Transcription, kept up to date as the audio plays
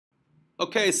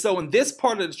Okay, so in this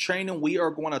part of the training, we are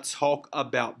going to talk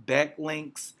about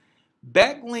backlinks.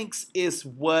 Backlinks is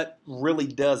what really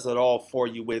does it all for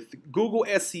you with Google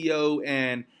SEO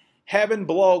and having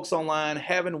blogs online,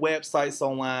 having websites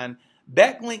online.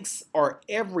 Backlinks are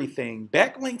everything.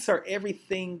 Backlinks are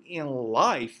everything in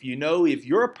life. You know, if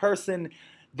you're a person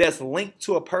that's linked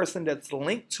to a person that's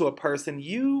linked to a person,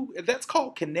 that's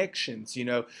called connections, you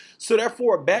know. So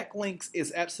therefore, backlinks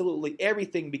is absolutely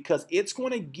everything because it's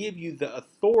going to give you the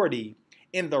authority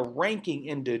and the ranking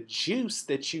and the juice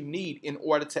that you need in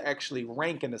order to actually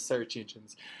rank in the search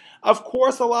engines. Of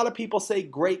course, a lot of people say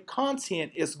great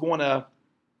content is going to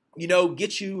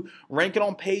get you ranking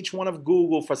on page 1 of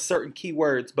Google for certain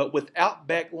keywords, but without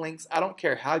backlinks, I don't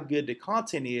care how good the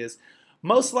content is,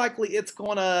 most likely it's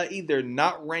going to either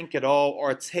not rank at all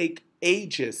or take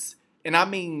ages, and I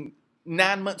mean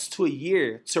 9 months to a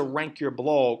year to rank your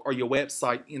blog or your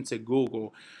website into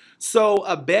Google. So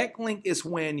a backlink is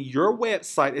when your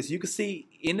website, as you can see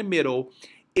in the middle,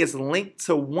 is linked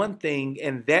to one thing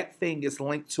and that thing is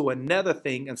linked to another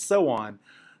thing and so on.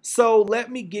 So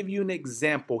let me give you an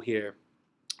example here.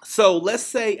 So let's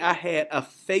say I had a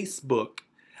Facebook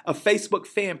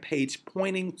fan page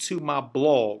pointing to my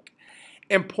blog.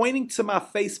 And pointing to my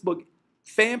Facebook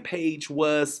fan page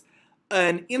was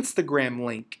an Instagram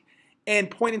link.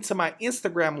 And pointing to my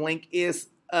Instagram link is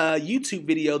a YouTube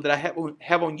video that I have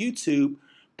on YouTube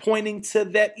pointing to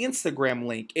that Instagram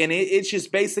link. And it's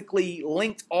just basically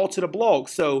linked all to the blog.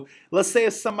 So let's say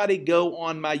if somebody go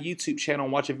on my YouTube channel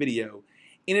and watch a video.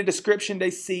 In the description,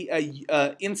 they see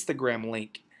a Instagram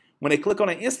link. When they click on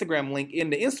an Instagram link, in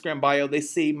the Instagram bio, they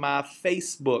see my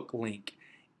Facebook link.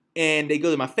 And they go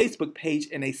to my Facebook page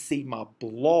and they see my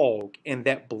blog, and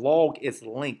that blog is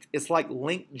linked. It's like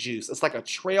link juice. It's like a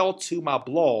trail to my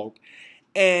blog.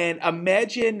 And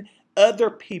imagine other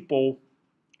people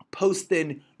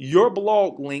posting your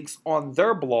blog links on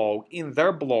their blog, in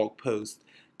their blog post,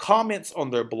 comments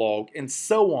on their blog, and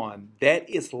so on. That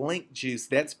is link juice.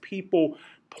 That's people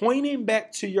pointing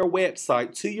back to your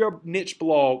website, to your niche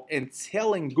blog, and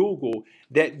telling Google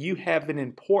that you have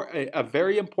a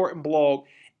very important blog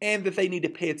and that they need to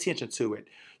pay attention to it.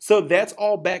 So that's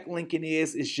all backlinking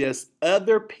is just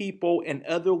other people and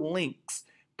other links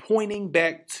pointing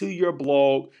back to your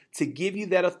blog to give you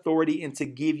that authority and to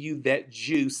give you that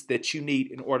juice that you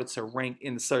need in order to rank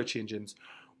in the search engines.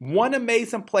 One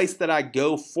amazing place that I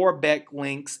go for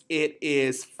backlinks, it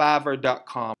is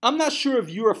Fiverr.com. I'm not sure if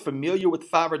you are familiar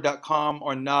with Fiverr.com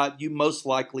or not. You most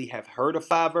likely have heard of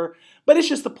Fiverr, but it's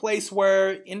just a place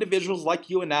where individuals like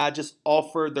you and I just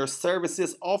offer their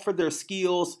services, offer their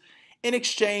skills in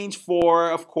exchange for,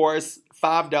 of course,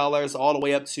 $5 all the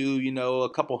way up to, a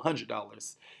couple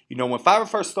 $100. When Fiverr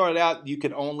first started out, you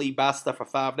could only buy stuff for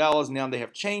 $5. Now they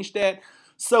have changed that.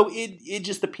 So it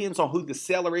just depends on who the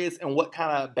seller is and what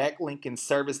kind of backlinking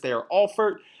service they are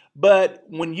offered. But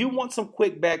when you want some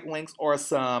quick backlinks or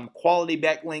some quality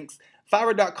backlinks,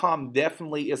 Fiverr.com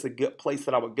definitely is a good place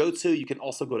that I would go to. You can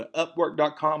also go to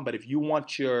Upwork.com, but if you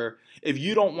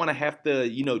don't want to have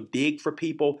to, dig for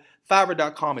people,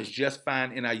 Fiverr.com is just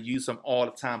fine, and I use them all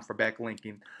the time for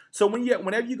backlinking. So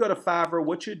whenever you go to Fiverr,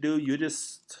 what you do, you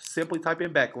just simply type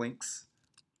in backlinks.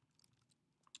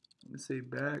 Let me see,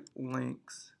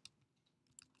 backlinks.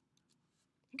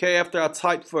 Okay, after I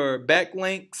type for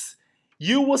backlinks,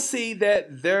 you will see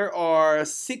that there are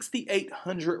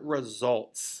 6,800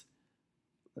 results.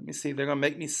 Let me see, they're going to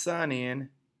make me sign in.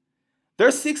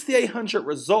 There's 6,800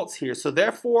 results here, so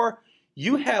therefore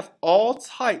you have all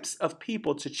types of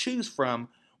people to choose from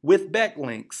with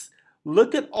backlinks.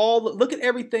 Look at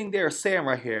everything they're saying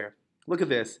right here. Look at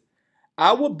this.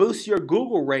 I will boost your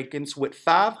Google rankings with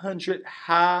 500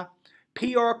 high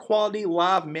PR quality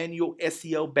live manual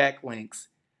SEO backlinks.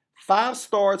 5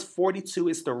 stars, 42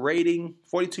 is the rating.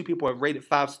 42 people have rated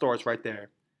 5 stars right there.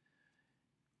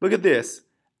 Look at this.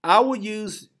 I will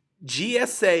use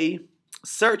GSA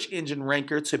search engine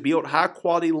ranker to build high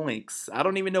quality links. I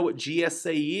don't even know what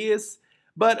GSA is,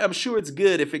 but I'm sure it's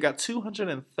good if it got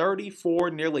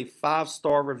 234 nearly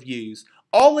 5-star reviews.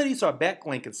 All of these are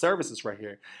backlinking services right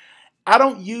here. I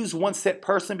don't use One Set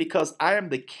Person because I am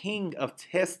the king of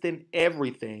testing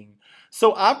everything.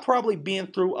 So I've probably been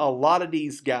through a lot of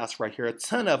these guys right here, a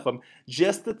ton of them,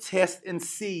 just to test and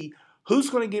see who's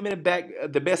going to give me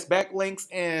the best backlinks.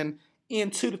 And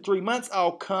in 2 to 3 months,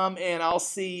 I'll come and I'll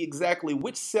see exactly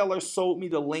which seller sold me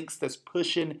the links that's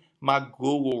pushing my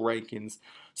Google rankings.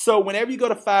 So whenever you go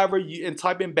to Fiverr and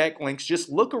type in backlinks, just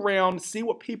look around, see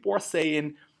what people are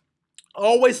saying.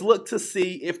 Always look to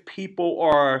see if people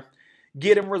are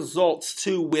getting results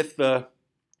too with the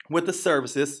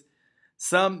services.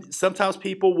 Sometimes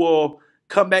people will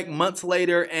come back months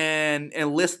later and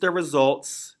list their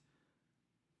results.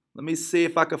 Let me see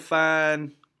if I can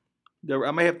find,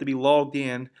 I may have to be logged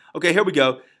in. Okay, here we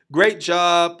go. Great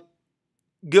job.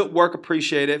 Good work,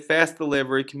 appreciate it. Fast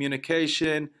delivery,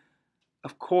 communication.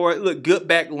 Of course, look, good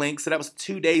backlinks. So that was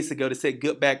 2 days ago to say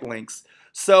good backlinks.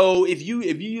 So if you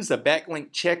use a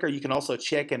backlink checker, you can also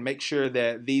check and make sure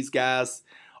that these guys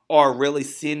are really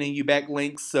sending you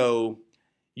backlinks. So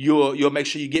you'll make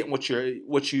sure you're getting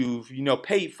what you've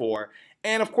paid for.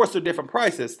 And of course, there are different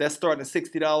prices. That's starting at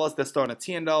 $60. That's starting at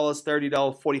 $10, $30,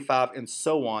 $45, and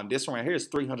so on. This one right here is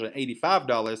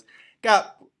 $385.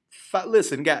 Got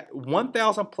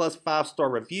 1,000 plus 5-star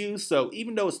reviews. So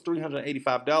even though it's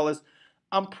 $385,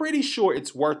 I'm pretty sure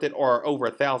it's worth it, or over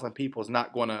 1,000 people is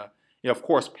not going to, of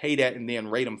course, pay that and then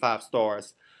rate them 5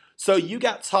 stars. So you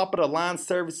got top of the line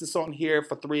services on here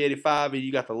for $385, and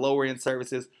you got the lower end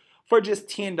services for just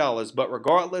 $10. But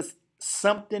regardless,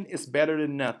 something is better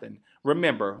than nothing.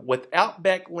 Remember, without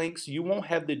backlinks, you won't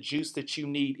have the juice that you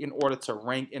need in order to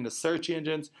rank in the search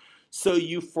engines. So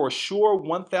you for sure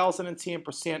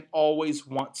 1010% always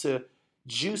want to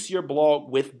juice your blog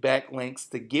with backlinks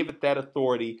to give it that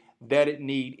authority that it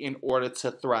needs in order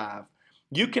to thrive.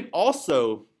 You can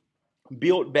also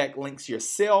build backlinks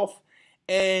yourself,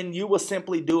 and you can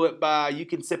simply do it by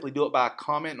a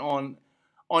comment on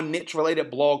niche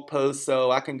related blog posts. So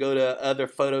I can go to other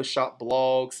Photoshop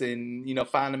blogs and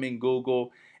find them in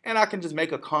Google, and I can just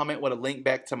make a comment with a link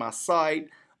back to my site.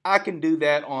 I can do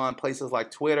that on places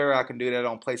like Twitter. I can do that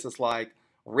on places like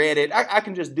Reddit. I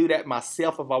can just do that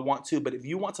myself if I want to. But if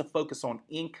you want to focus on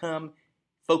income,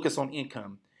 focus on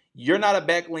income. You're not a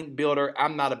backlink builder.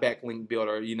 I'm not a backlink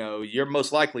builder. You're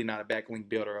most likely not a backlink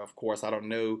builder, of course. I don't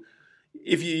know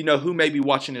if you know who may be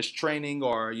watching this training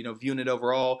or viewing it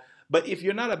overall. But if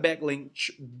you're not a backlink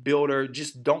builder,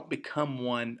 just don't become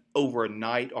one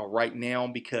overnight or right now,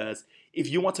 because if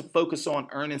you want to focus on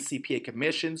earning CPA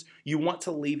commissions, you want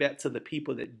to leave that to the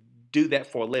people that do that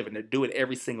for a living, that do it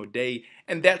every single day.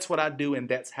 And that's what I do, and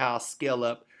that's how I scale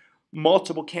up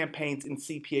multiple campaigns in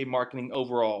CPA marketing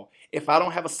overall. If I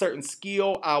don't have a certain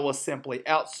skill, I will simply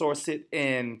outsource it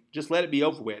and just let it be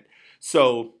over with.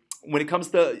 So when it comes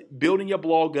to building your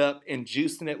blog up and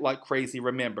juicing it like crazy,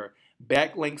 remember,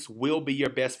 backlinks will be your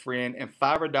best friend, and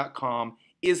Fiverr.com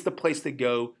is the place to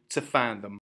go to find them.